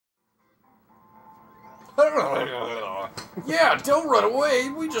Yeah, don't run away.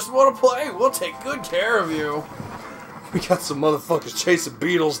 We just want to play. We'll take good care of you. We got some motherfuckers chasing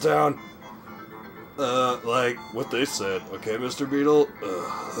beetles down. Like what they said. Okay, Mr. Beetle?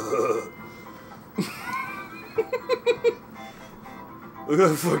 Look at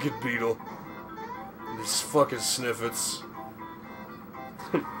that fucking beetle. These fucking sniffets.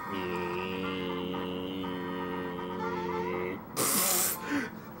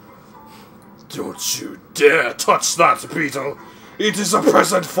 Don't you dare touch that beetle! It is a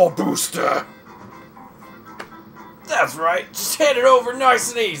present for Booster! That's right. Just hand it over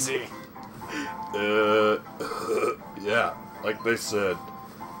nice and easy. Yeah, like they said.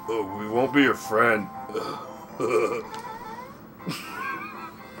 Oh, we won't be your friend.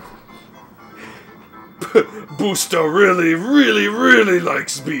 Booster really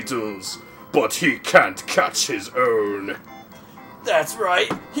likes beetles, but he can't catch his own. That's right.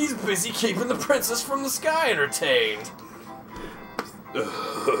 He's busy keeping the princess from the sky entertained.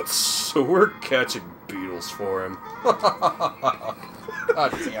 So we're catching beetles for him.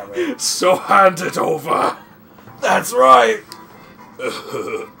 God damn it. So hand it over. That's right.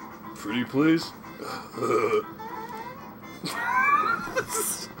 Pretty please?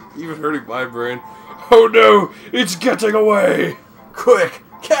 Even hurting my brain. Oh no, it's getting away! Quick,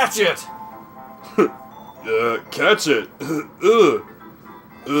 catch it! Catch it.